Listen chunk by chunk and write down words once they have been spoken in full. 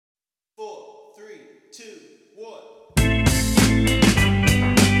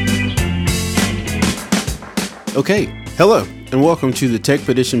Okay, hello, and welcome to the Tech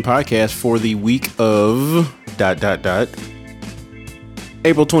Petition podcast for the week of ...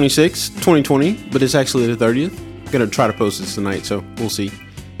 April 26th, 2020, but it's actually the 30th. I'm gonna try to post this tonight, so we'll see.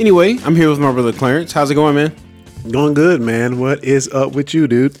 Anyway, I'm here with my brother Clarence. How's it going, man? Going good, man. What is up with you,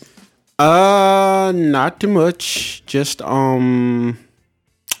 dude? Not too much. Just living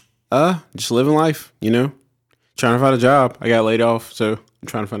life, you know? Trying to find a job. I got laid off, so I'm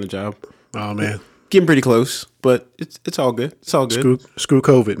trying to find a job. Oh, man. Getting pretty close, but it's all good. It's all good. Screw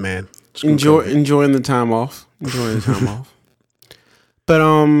COVID, man. Enjoying the time off. But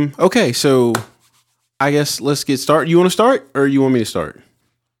okay, so I guess let's get started. You want to start, or you want me to start?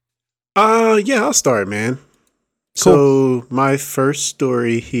 Yeah, I'll start, man. Cool. So my first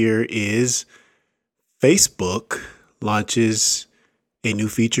story here is Facebook launches a new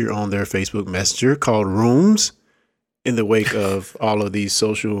feature on their Facebook Messenger called Rooms in the wake of all of these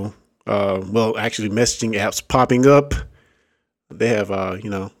social, messaging apps popping up. They have,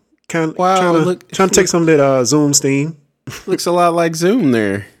 trying to take some of that Zoom steam. Looks a lot like Zoom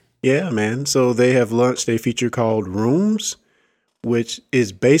there. Yeah, man. So they have launched a feature called Rooms, which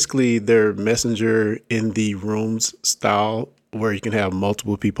is basically their messenger in the Rooms style, where you can have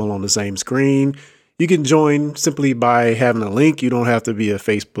multiple people on the same screen. You can join simply by having a link. You don't have to be a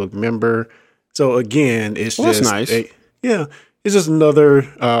Facebook member. So again, it's just that's nice. It's just another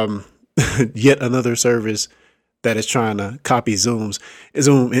yet another service that is trying to copy Zoom.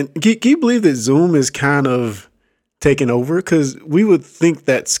 And can you believe that Zoom is kind of taken over? Because we would think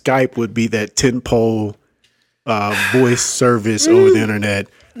that Skype would be that tentpole voice service over the internet.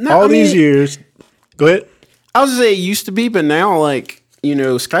 These years. Go ahead. I was gonna say it used to be, but now,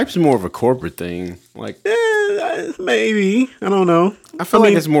 Skype's more of a corporate thing. Maybe. I don't know. I feel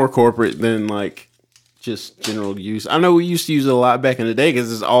like it's more corporate than just general use. I know we used to use it a lot back in the day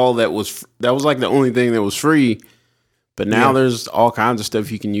because it's all that was like the only thing that was free. But now there's all kinds of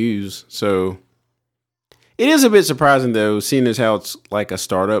stuff you can use. So it is a bit surprising though, seeing as how it's like a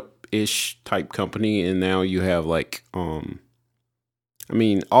startup-ish type company, and now you have all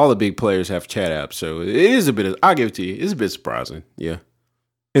the big players have chat apps, so it is I'll give it to you, it's a bit surprising, yeah.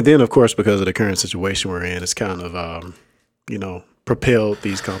 And then, of course, because of the current situation we're in, it's kind of, propelled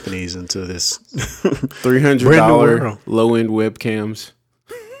these companies into this $300 low-end webcams.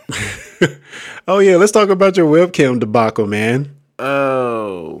 Oh, yeah, let's talk about your webcam debacle, man.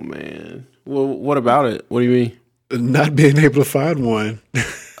 Oh, man. Well, what about it? What do you mean? Not being able to find one.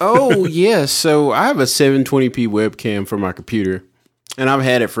 Oh, yeah. So I have a 720p webcam for my computer, and I've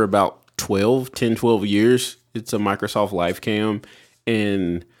had it for about 12 years. It's a Microsoft LifeCam,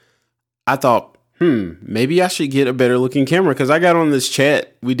 and I thought, maybe I should get a better looking camera, because I got on this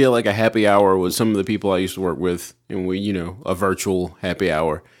chat. We did a happy hour with some of the people I used to work with, and we, a virtual happy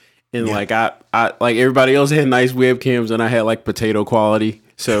hour. And I like everybody else had nice webcams, and I had potato quality.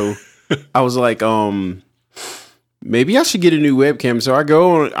 So I was like, maybe I should get a new webcam. So I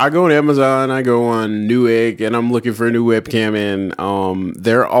go on Amazon, I go on Newegg, and I'm looking for a new webcam, and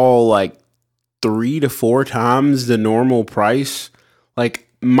they're all 3 to 4 times the normal price.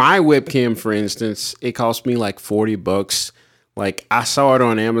 My webcam, for instance, it cost me $40. I saw it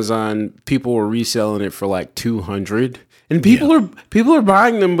on Amazon. People were reselling it for $200, and people are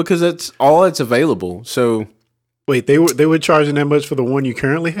buying them because that's all that's available. So wait, they were charging that much for the one you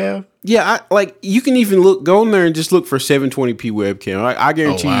currently have? Yeah, you can even go in there and just look for 720p webcam. I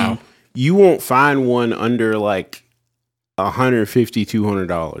guarantee you won't find one under $150,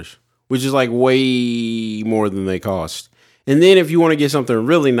 $200, which is way more than they cost. And then if you want to get something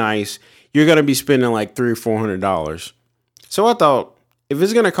really nice, you're going to be spending $300 or $400. So I thought, if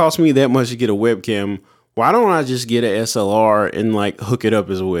it's going to cost me that much to get a webcam, why don't I just get an SLR and hook it up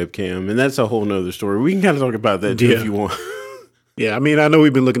as a webcam? And that's a whole nother story. We can kind of talk about that too if you want. Yeah, I know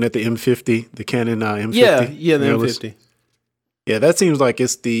we've been looking at the M50, the Canon M50. Yeah, the M50. Yeah, that seems like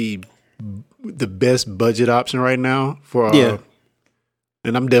it's the best budget option right now for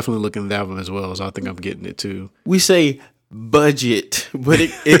and I'm definitely looking at that one as well, so I think I'm getting it too. We say budget, but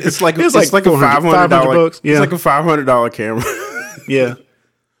it's like it's like a $500. Yeah. It's like a $500 camera. Yeah,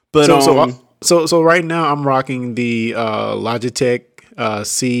 but so right now I'm rocking the Logitech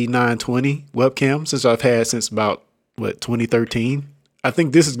C920 webcam I've had since about 2013. I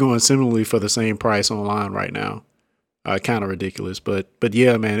think this is going similarly for the same price online right now. Kind of ridiculous, but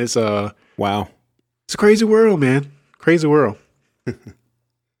yeah, man, it's wow, it's a crazy world, man. Crazy world.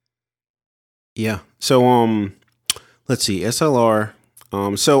 Yeah. So let's see, SLR.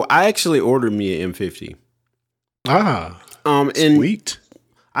 So I actually ordered me an M50. And sweet.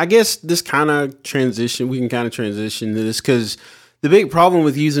 I guess this kind of transition, we can kind of transition to this because the big problem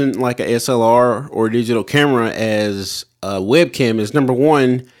with using like a SLR or digital camera as a webcam is, number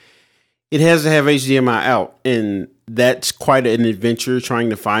one, it has to have HDMI out, and that's quite an adventure trying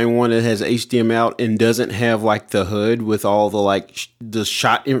to find one that has HDMI out and doesn't have like the HUD with all the like the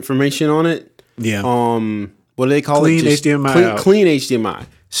shot information on it. Yeah. What do they call Clean it? HDMI. Clean HDMI.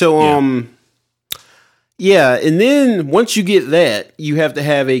 So yeah, and then once you get that, you have to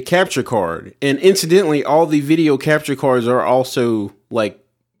have a capture card. And incidentally, all the video capture cards are also like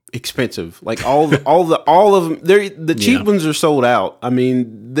expensive. Like all of them, the cheap ones are sold out. I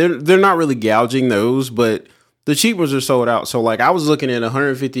mean, they're not really gouging those, but the cheap ones are sold out. So like I was looking at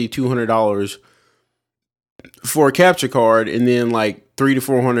 $150, $200 for a capture card, and then like $300 to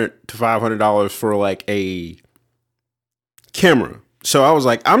 $400 to $500 for like a camera. So I was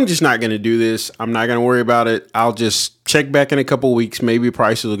like, I'm just not going to do this. I'm not going to worry about it. I'll just check back in a couple weeks. Maybe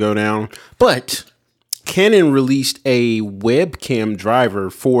prices will go down. But Canon released a webcam driver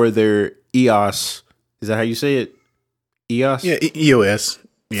for their EOS. Is that how you say it? EOS? Yeah, EOS.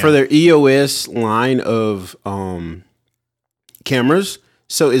 Yeah. For their EOS line of cameras.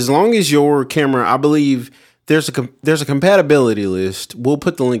 So as long as your camera, I believe there's a compatibility list. We'll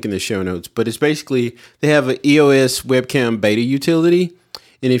put the link in the show notes, but it's basically they have an EOS webcam beta utility.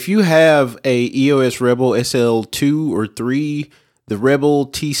 And if you have a EOS Rebel SL2 or 3, the Rebel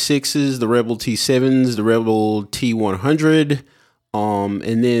T6s, the Rebel T7s, the Rebel T100,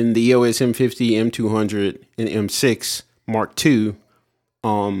 and then the EOS M50, M200, and M6 Mark II,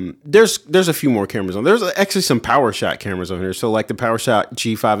 there's a few more cameras on. There's actually some PowerShot cameras on here. So like the PowerShot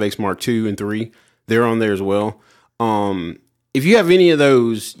G5X Mark II and 3, they're on there as well. If you have any of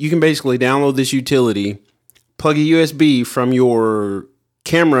those, you can basically download this utility, plug a USB from your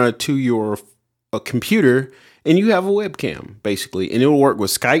camera to your computer, and you have a webcam basically. And it'll work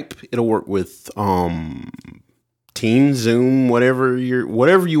with Skype. It'll work with Teams, Zoom, whatever you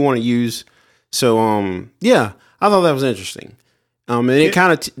want to use. So yeah, I thought that was interesting. And it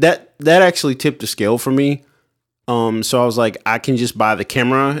kind of that actually tipped the scale for me. So I was like, I can just buy the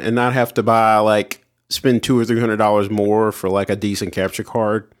camera and not have to spend $200 or $300 more for like a decent capture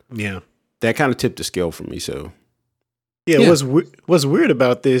card. Yeah, that kind of tipped the scale for me. So yeah. What's weird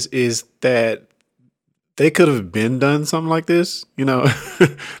about this is that they could have been done something like this. You know,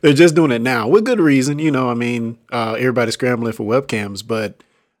 they're just doing it now with good reason. You know, I mean, everybody's scrambling for webcams, but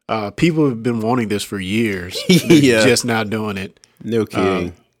people have been wanting this for years. Yeah, just not doing it. No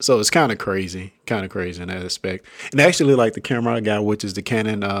kidding. So it's kind of crazy in that aspect. And actually, like the camera I got, which is the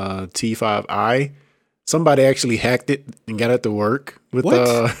Canon T5i, somebody actually hacked it and got it to work with with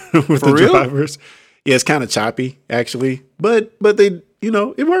the drivers. Yeah, it's kind of choppy actually, but they, you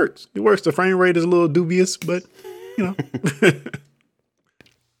know, it works. It works. The frame rate is a little dubious, but you know,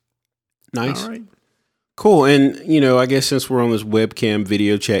 nice. All right, cool. And you know, I guess since we're on this webcam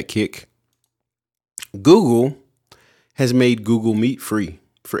video chat kick, Google has made Google Meet free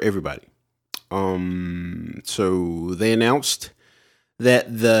for everybody. So they announced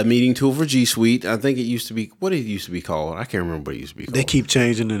that the meeting tool for G Suite, I think it used to be, what it used to be called? I can't remember what it used to be called. They keep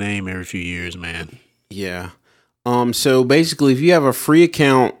changing the name every few years, man. Yeah. So basically, if you have a free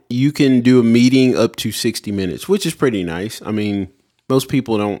account, you can do a meeting up to 60 minutes, which is pretty nice. I mean, most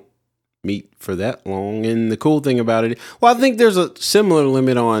people don't meet for that long. And the cool thing about it, well, I think there's a similar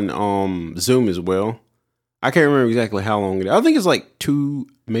limit on Zoom as well. I can't remember exactly how long it is. I think it's like 2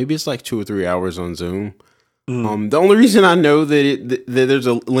 or 3 hours on Zoom. The only reason I know that there's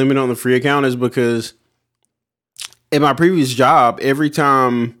a limit on the free account is because at my previous job, every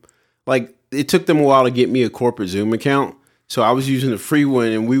time, like, it took them a while to get me a corporate Zoom account. So I was using the free one,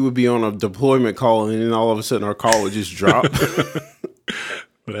 and we would be on a deployment call, and then all of a sudden our call would just drop.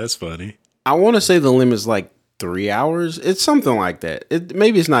 Well, that's funny. I want to say the limit's like 3 hours. It's something like that.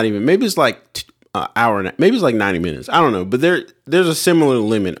 Maybe it's not even. Maybe it's like hour and maybe it's like 90 minutes. I don't know, but there's a similar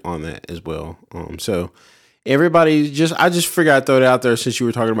limit on that as well. So everybody I just figured I'd throw it out there since you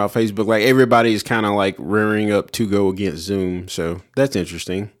were talking about Facebook. Like everybody's kind of like rearing up to go against Zoom. So that's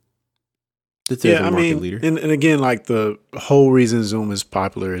interesting. Yeah, I mean, and again, like the whole reason Zoom is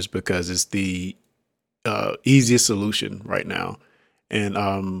popular is because it's the easiest solution right now.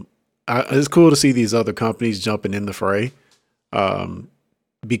 And it's cool to see these other companies jumping in the fray.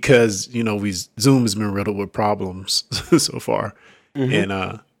 Because, you know, Zoom has been riddled with problems so far. Mm-hmm.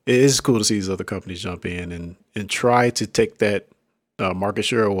 And it is cool to see these other companies jump in and try to take that market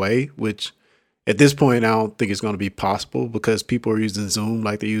share away, which at this point, I don't think it's going to be possible because people are using Zoom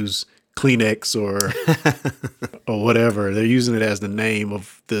like they use Kleenex or whatever. They're using it as the name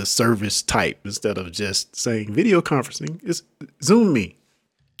of the service type instead of just saying video conferencing. It's Zoom me.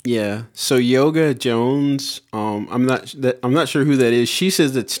 Yeah. So Yoga Jones, I'm not sure who that is. She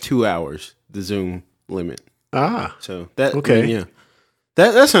says it's 2 hours, the Zoom limit. Ah, So that okay. yeah.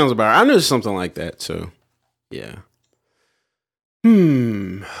 That sounds about right. I know something like that, so yeah.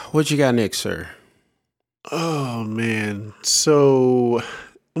 What you got next, sir? Oh man. So,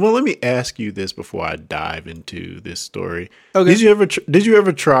 well, let me ask you this before I dive into this story. Okay. Did you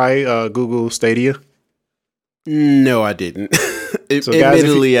ever try Google Stadia? No, I didn't. So guys,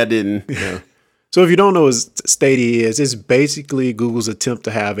 Admittedly, I didn't. No. So if you don't know what Stadia is, it's basically Google's attempt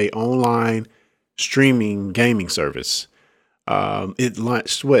to have a online streaming gaming service. It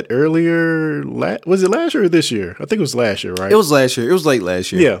launched earlier? Was it last year or this year? I think it was last year, right? It was last year. It was late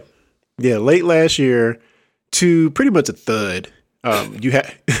last year. Yeah, late last year to pretty much a third. You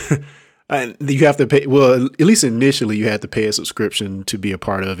and you have to pay. Well, at least initially, you had to pay a subscription to be a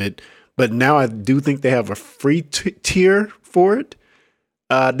part of it. But now I do think they have a free tier for it.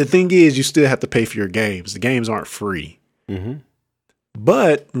 The thing is, you still have to pay for your games. The games aren't free. Mm-hmm.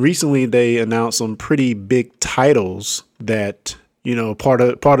 But recently, they announced some pretty big titles that, part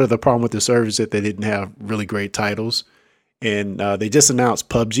of the problem with the service is that they didn't have really great titles. And they just announced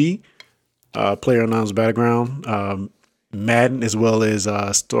PUBG, PlayerUnknown's Battleground, Madden, as well as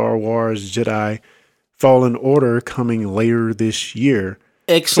Star Wars Jedi Fallen Order coming later this year.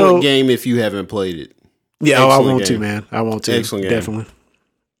 Excellent game if you haven't played it. Yeah, Excellent I want game. to, man. I want to. Excellent game. Definitely.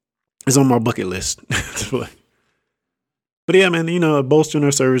 It's on my bucket list. But yeah, man, bolstering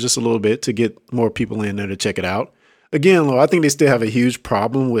their service just a little bit to get more people in there to check it out. Again, though, I think they still have a huge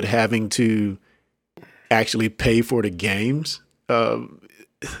problem with having to actually pay for the games. I'm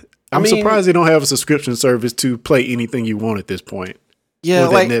surprised they don't have a subscription service to play anything you want at this point. Yeah,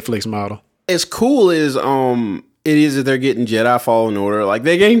 with that Netflix model. As cool as it is that they're getting Jedi Fallen Order, like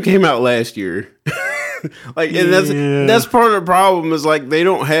that game came out last year. And that's part of the problem is like they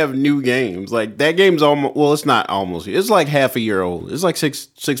don't have new games. Like that game's it's not almost. It's like half a year old. It's like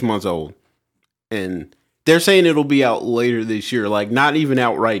six months old, and they're saying it'll be out later this year. Like not even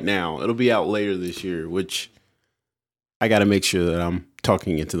out right now. It'll be out later this year, which I got to make sure that I'm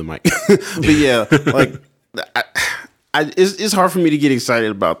talking into the mic. But yeah, like it's hard for me to get excited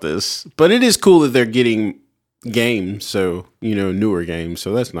about this, but it is cool that they're getting games. So newer games.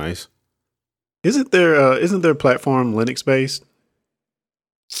 So that's nice. Isn't their platform Linux based?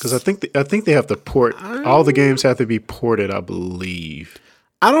 Because I think they have to port all the games have to be ported. I believe.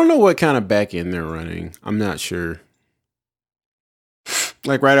 I don't know what kind of backend they're running. I'm not sure.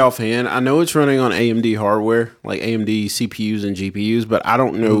 Like right offhand, I know it's running on AMD hardware, like AMD CPUs and GPUs, but I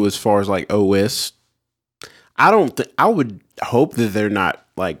don't know as far as like OS. I would hope that they're not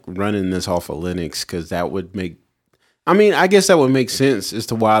like running this off of Linux because that would make. I guess that would make sense as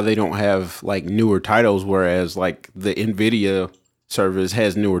to why they don't have like newer titles, whereas like the NVIDIA service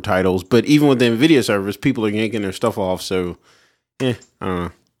has newer titles. But even with the NVIDIA service, people are yanking their stuff off. So, I don't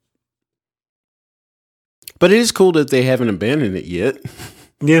know. But it is cool that they haven't abandoned it yet.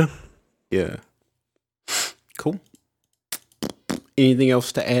 Yeah. Yeah. Cool. Anything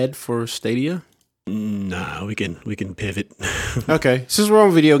else to add for Stadia? Nah, we can pivot. Okay, since we're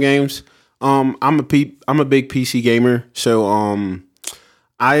on video games. I'm a big PC gamer, so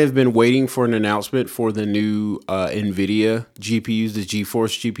I have been waiting for an announcement for the new NVIDIA GPUs, the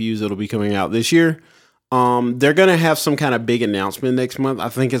GeForce GPUs that'll be coming out this year. They're gonna have some kind of big announcement next month. I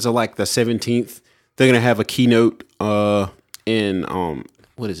think it's like the 17th. They're gonna have a keynote in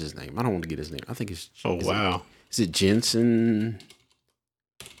what is his name? I don't want to get his name. I think it's is it Jensen?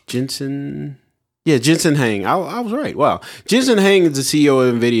 Yeah, Jensen Huang. I was right. Wow. Jensen Huang is the CEO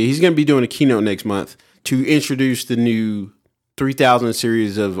of NVIDIA. He's going to be doing a keynote next month to introduce the new 3000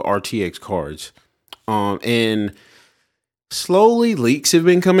 series of RTX cards. And slowly leaks have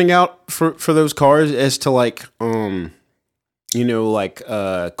been coming out for those cards as to like, core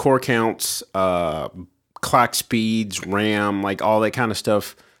counts, clock speeds, RAM, like all that kind of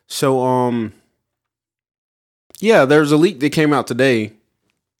stuff. So, there's a leak that came out today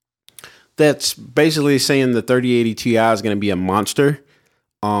that's basically saying the 3080 Ti is going to be a monster.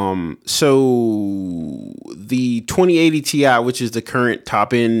 So the 2080 Ti, which is the current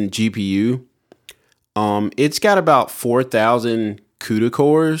top end GPU, it's got about 4,000 CUDA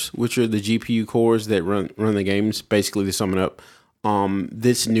cores, which are the GPU cores that run the games. Basically, to sum it up,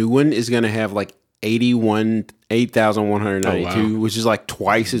 this new one is going to have like 8,192, which is like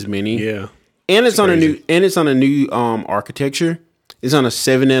twice as many. Yeah, and it's on a new architecture. It's on a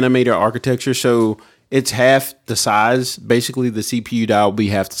 7 nanometer architecture, so it's half the size. Basically, the CPU die will be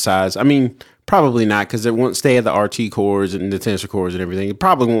half the size. Probably not, because once they have the RT cores and the tensor cores and everything, it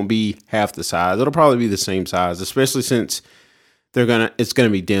probably won't be half the size. It'll probably be the same size, especially since it's gonna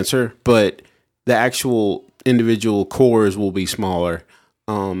be denser, but the actual individual cores will be smaller.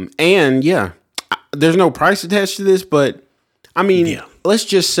 And yeah, there's no price attached to this, but I mean, let's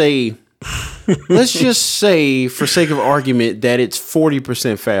just say for sake of argument that it's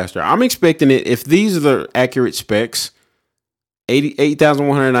 40% faster. I'm expecting it, if these are the accurate specs,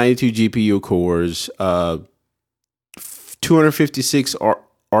 8,192 GPU cores, 256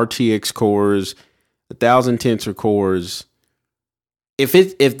 RTX cores, 1,000 tensor cores. If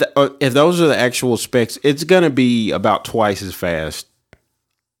those are the actual specs, it's gonna be about twice as fast,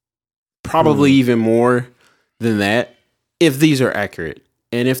 probably even more than that, if these are accurate.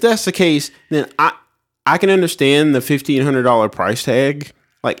 And if that's the case, then I can understand the $1,500 price tag.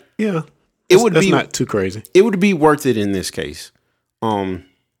 Like, yeah, that's not too crazy. It would be worth it in this case. The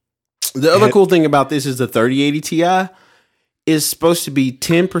other cool thing about this is the 3080 Ti is supposed to be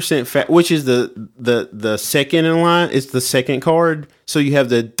 10% fat, which is the second in line. It's the second card. So you have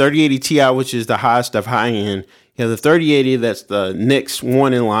the 3080 Ti, which is the highest of high end. You have the 3080, that's the next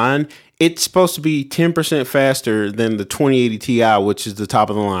one in line. It's supposed to be 10% faster than the 2080 Ti, which is the top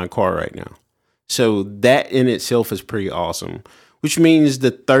of the line card right now. So that in itself is pretty awesome, which means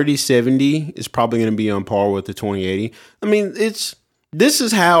the 3070 is probably going to be on par with the 2080. I mean, this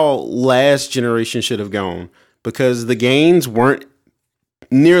is how last generation should have gone, because the gains weren't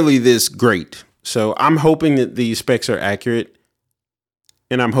nearly this great. So I'm hoping that these specs are accurate,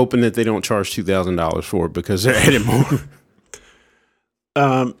 and I'm hoping that they don't charge $2,000 for it, because they're adding more.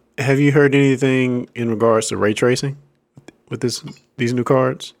 Have you heard anything in regards to ray tracing with these new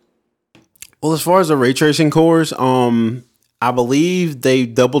cards? Well, as far as the ray tracing cores, I believe they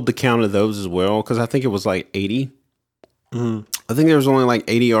doubled the count of those as well, because I think it was like 80. I think there was only like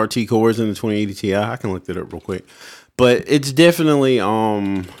 80 RT cores in the 2080 Ti. I can look that up real quick, but it's definitely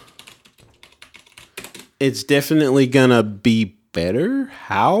gonna be better.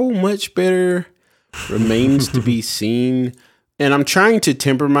 How much better remains to be seen. And I'm trying to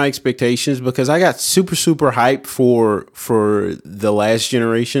temper my expectations, because I got super hyped for the last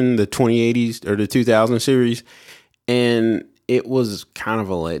generation, the 2080s or the 2000 series, and it was kind of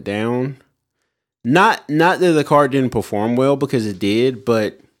a letdown. Not that the card didn't perform well, because it did,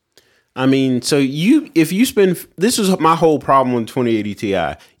 but I mean, so if you spend, this is my whole problem with 2080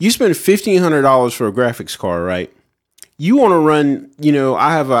 Ti. You spend $1,500 for a graphics card, right? You want to run,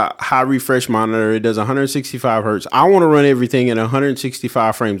 I have a high refresh monitor. It does 165 hertz. I want to run everything at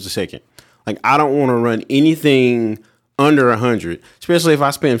 165 frames a second. Like, I don't want to run anything under 100, especially if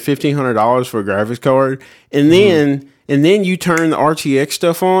I spend $1,500 for a graphics card. And then you turn the RTX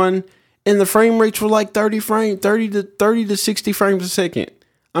stuff on, and the frame rates were like 30 to 60 frames a second.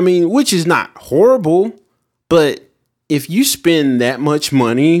 I mean, which is not horrible, but if you spend that much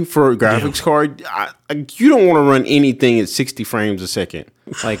money for a graphics card, you don't want to run anything at 60 frames a second.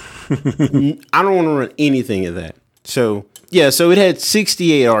 Like, I don't want to run anything at that. So, yeah, so it had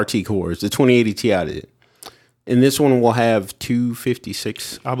 68 RT cores, the 2080 Ti did. And this one will have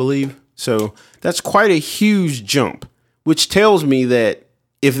 256, I believe. So that's quite a huge jump, which tells me that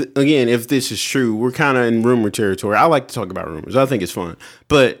if this is true, we're kind of in rumor territory. I like to talk about rumors. I think it's fun.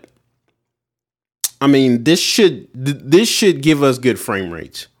 But I mean, this should give us good frame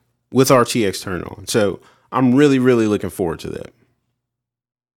rates with RTX turned on. So I'm really looking forward to that.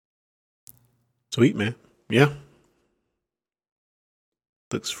 Sweet, man. Yeah.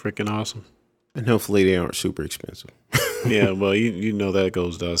 Looks freaking awesome. And hopefully they aren't super expensive. Yeah, well, you know that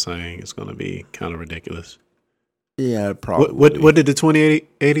goes without saying. It's going to be kind of ridiculous. Yeah, probably. What did the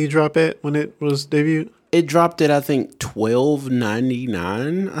 2080 drop at when it was debuted? It dropped at, I think,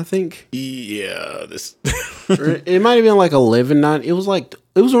 $1,299. I think. Yeah, it might have been like $11.99. It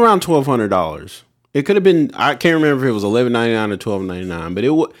was around $1,200. It could have been. I can't remember if it was $11.99 or $12.99, but it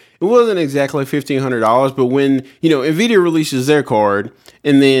wasn't exactly $1,500. But when Nvidia releases their card,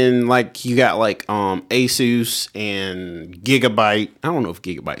 and then like you got like Asus and Gigabyte. I don't know if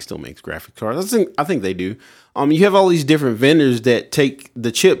Gigabyte still makes graphics cards. I think they do. You have all these different vendors that take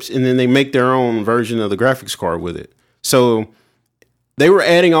the chips and then they make their own version of the graphics card with it. So they were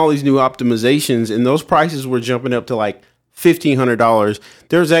adding all these new optimizations, and those prices were jumping up to like $1,500.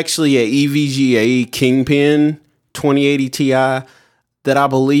 There's actually a EVGA Kingpin 2080 Ti that I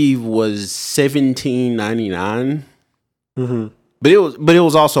believe was $1,799. Mm-hmm. But it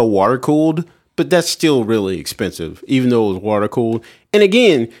was also water cooled. But that's still really expensive, even though it was water cooled. And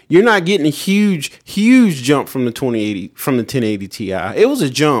again, you're not getting a huge jump from the 1080 Ti. It was a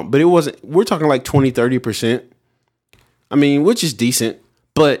jump, but it wasn't. We're talking like 20-30%. I mean, which is decent,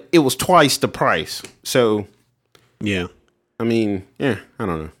 but it was twice the price. So, yeah. I mean, I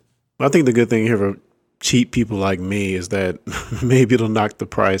don't know. I think the good thing here cheap people like me is that maybe it'll knock the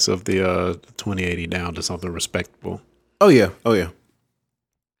price of the 2080 down to something respectable. Oh yeah.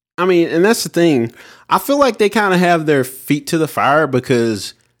 I mean, and that's the thing. I feel like they kind of have their feet to the fire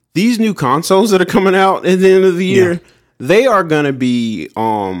because these new consoles that are coming out at the end of the year, they are going to be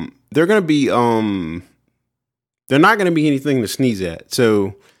they're not going to be anything to sneeze at.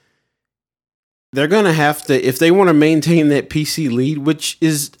 So they're going to have to, if they want to maintain that PC lead, which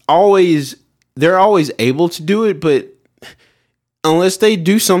is always, they're always able to do it, but unless they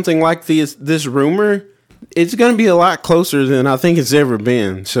do something like this rumor, it's going to be a lot closer than I think it's ever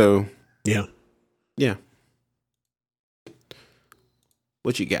been. So yeah.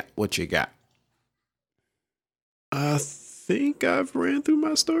 What you got? I think I've ran through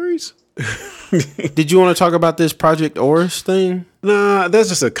my stories. Did you want to talk about this Project Oris thing? Nah, that's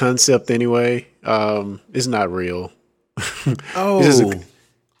just a concept anyway. It's not real. Oh.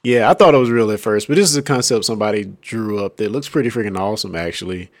 Yeah, I thought it was real at first, but this is a concept somebody drew up that looks pretty freaking awesome,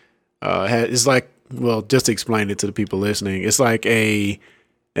 actually. It's like, well, just to explain it to the people listening, it's like an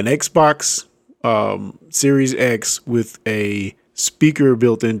Xbox Series X with a speaker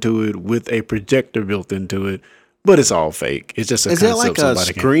built into it, with a projector built into it, but it's all fake. It's just a concept. Is that like a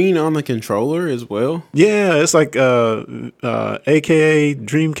screen on the controller as well? Yeah, it's like AKA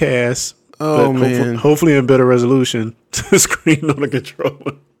Dreamcast. Oh man! Hopefully in better resolution. Screen on the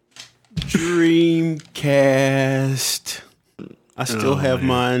controller. Dreamcast. I still have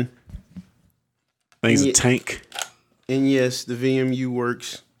mine. I think it's a tank. And yes, the VMU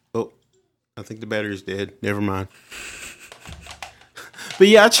works. Oh, I think the battery's dead. Never mind. But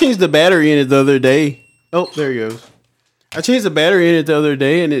yeah, I changed the battery in it the other day. Oh, there he goes. I changed the battery in it the other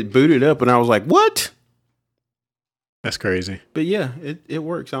day and it booted up and I was like, what? That's crazy. But yeah, it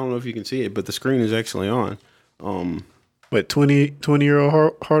works. I don't know if you can see it, but the screen is actually on. What,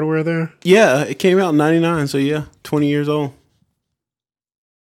 20-year-old hardware there? Yeah, it came out in 99, so yeah, 20 years old.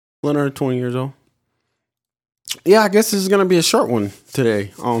 Leonard, 20 years old. Yeah, I guess this is gonna be a short one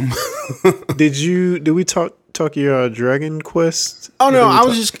today. Did we talk your Dragon Quest? Oh no, I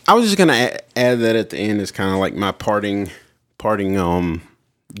was just gonna add that at the end as kind of like my parting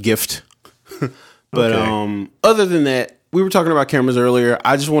gift. But okay. Other than that, we were talking about cameras earlier.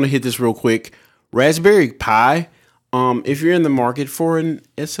 I just want to hit this real quick. Raspberry Pi. If you're in the market for an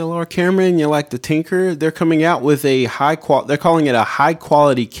SLR camera and you like to tinker, they're coming out with they're calling it a high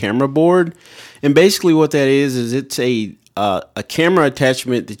quality camera board. And basically what that is it's a camera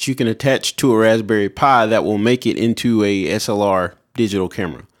attachment that you can attach to a Raspberry Pi that will make it into a SLR digital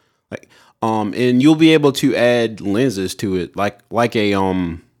camera. And you'll be able to add lenses to it like a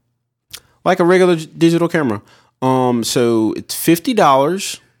regular digital camera. So it's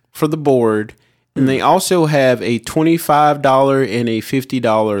 $50 for the board. And they also have a $25 and a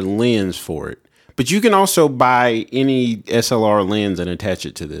 $50 lens for it. But you can also buy any SLR lens and attach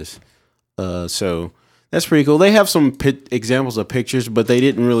it to this. So that's pretty cool. They have some examples of pictures, but they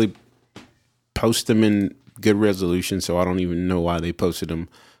didn't really post them in good resolution, so I don't even know why they posted them.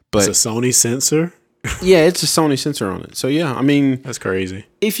 But it's a Sony sensor? Yeah, it's a Sony sensor on it. So yeah, I mean, that's crazy.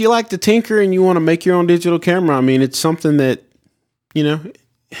 If you like to tinker and you want to make your own digital camera, I mean, it's something that,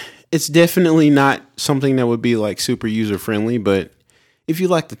 it's definitely not something that would be like super user friendly, but if you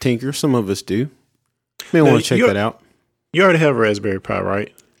like to tinker, some of us do. You may want to check that out. You already have a Raspberry Pi,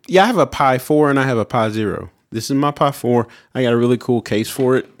 right? Yeah, I have a Pi 4 and I have a Pi 0. This is my Pi 4. I got a really cool case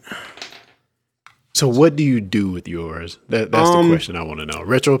for it. So what do you do with yours? That's the question I want to know.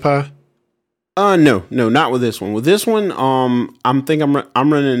 RetroPie? No, not with this one. With this one, I'm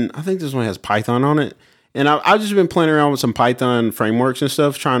running. I think this one has Python on it, and I've just been playing around with some Python frameworks and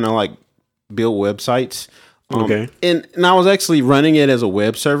stuff, trying to like build websites. Okay. And I was actually running it as a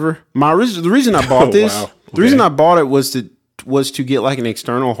web server. The reason I bought this, wow. Okay. The reason I bought it was to get like an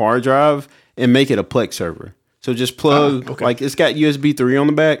external hard drive and make it a Plex server. So just plug like it's got USB 3 on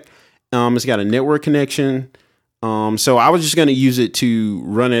the back. It's got a network connection. So I was just going to use it to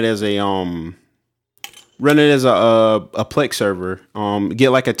run it as a Plex server. Get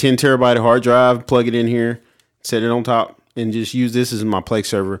like a 10 terabyte hard drive, plug it in here, set it on top, and just use this as my Plex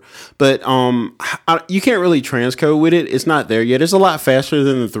server. But you can't really transcode with it. It's not there yet. It's a lot faster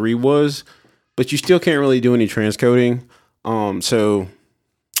than the 3 was, but you still can't really do any transcoding. So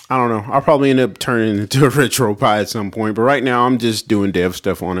I don't know. I'll probably end up turning it into a RetroPie at some point. But right now I'm just doing dev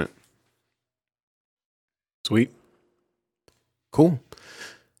stuff on it. Sweet. Cool.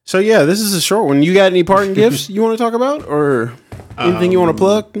 So yeah, this is a short one. You got any parting gifts you want to talk about, or anything you want to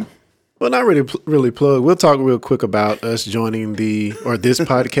plug? Well, not really plug. We'll talk real quick about us joining this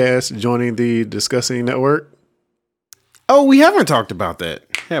podcast, joining the Discussing Network. Oh, we haven't talked about that,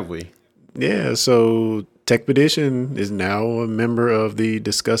 have we? Yeah, so Techpedition is now a member of the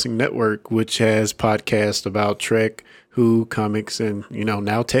Discussing Network, which has podcasts about Trek, Who, comics, and,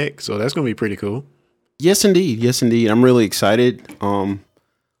 now tech. So that's going to be pretty cool. Yes, indeed. Yes, indeed. I'm really excited.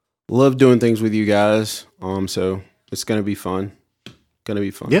 Love doing things with you guys. So it's going to be fun.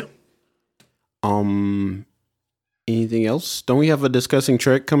 Yeah. Anything else? Don't we have a Discussing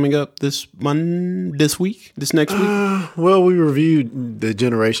Trek coming up this next week? Well, we reviewed the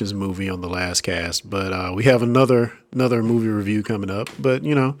Generations movie on the last cast, but we have another movie review coming up. But,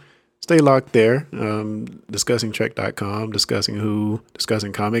 stay locked there. DiscussingTrek.com, Discussing Who,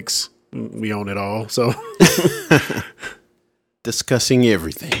 Discussing Comics. We own it all. So discussing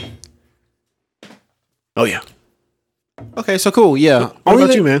everything. Oh, yeah. Okay, so cool. Yeah. What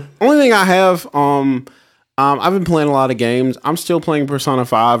about you, man? Only thing I have, I've been playing a lot of games. I'm still playing Persona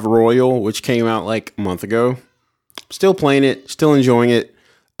 5 Royal, which came out like a month ago. Still playing it, still enjoying it.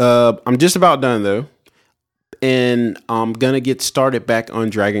 I'm just about done though. And I'm going to get started back on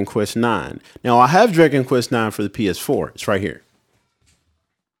Dragon Quest 9. Now, I have Dragon Quest 9 for the PS4. It's right here.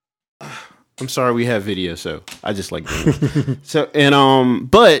 I'm sorry we have video, so I just like games.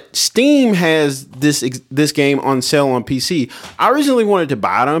 But Steam has this game on sale on PC. I originally wanted to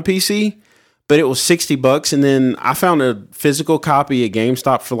buy it on PC, but it was $60, and then I found a physical copy at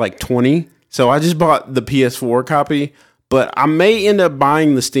GameStop for like $20. So I just bought the PS4 copy, but I may end up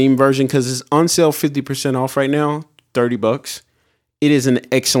buying the Steam version because it's on sale 50% off right now, $30. It is an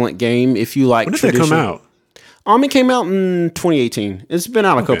excellent game if you like. When did that come out? It came out in 2018. It's been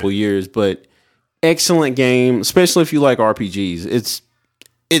out a couple of years, but excellent game, especially if you like RPGs.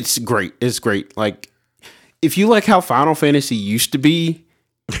 It's great. It's great. Like if you like how Final Fantasy used to be,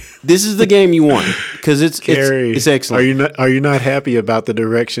 this is the game you want because it's excellent. Are you not happy about the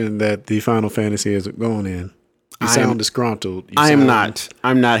direction that the Final Fantasy is going in? You sound disgruntled. I'm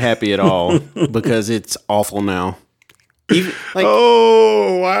not happy at all because it's awful now.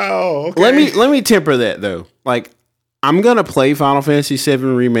 Oh wow! Okay. Let me temper that though. Like I'm gonna play Final Fantasy VII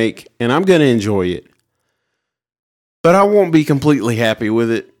Remake and I'm gonna enjoy it, but I won't be completely happy with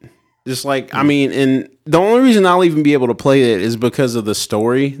it. Just like and the only reason I'll even be able to play it is because of the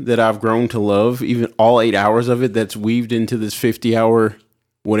story that I've grown to love. Even all 8 hours of it that's weaved into this 50-hour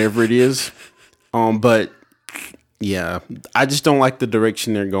whatever it is. But yeah, I just don't like the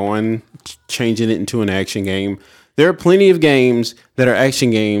direction they're going, changing it into an action game. There are plenty of games that are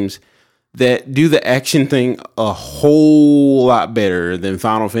action games that do the action thing a whole lot better than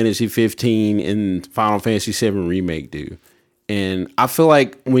Final Fantasy 15 and Final Fantasy 7 Remake do. And I feel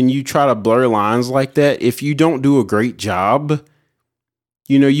like when you try to blur lines like that, if you don't do a great job,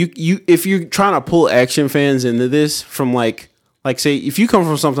 if you're trying to pull action fans into this from like say, if you come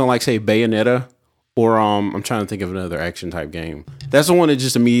from something like say Bayonetta, or I'm trying to think of another action type game. That's the one that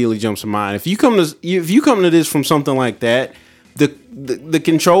just immediately jumps to mind. If you come to this from something like that, the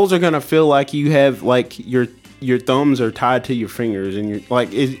controls are gonna feel like you have like your thumbs are tied to your fingers, and you're like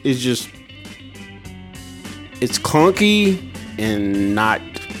it's clunky and not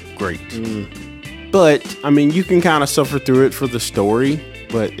great. But you can kind of suffer through it for the story.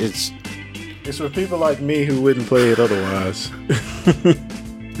 But it's for people like me who wouldn't play it otherwise.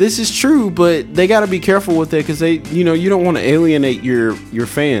 This is true, but they got to be careful with it because they, you don't want to alienate your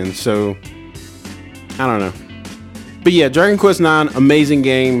fans. So I don't know. But yeah, Dragon Quest 9, amazing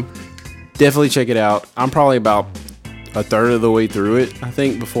game. Definitely check it out. I'm probably about a third of the way through it, I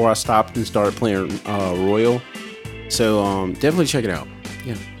think, before I stopped and started playing Royal. So definitely check it out.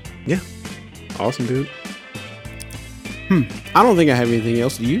 Yeah. Awesome, dude. I don't think I have anything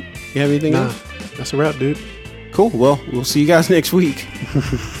else. Do you? You have anything else? That's a wrap, dude. Cool. Well, we'll see you guys next week.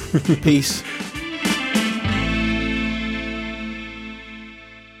 Peace.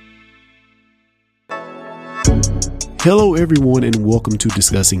 Hello, everyone, and welcome to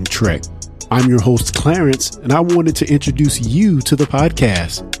Discussing Trek. I'm your host, Clarence, and I wanted to introduce you to the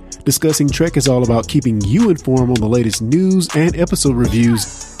podcast. Discussing Trek is all about keeping you informed on the latest news and episode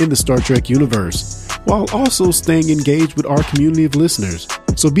reviews in the Star Trek universe, while also staying engaged with our community of listeners.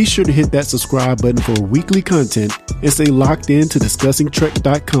 So be sure to hit that subscribe button for weekly content and stay locked in to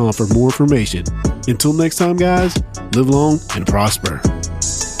DiscussingTrek.com for more information. Until next time, guys, live long and prosper.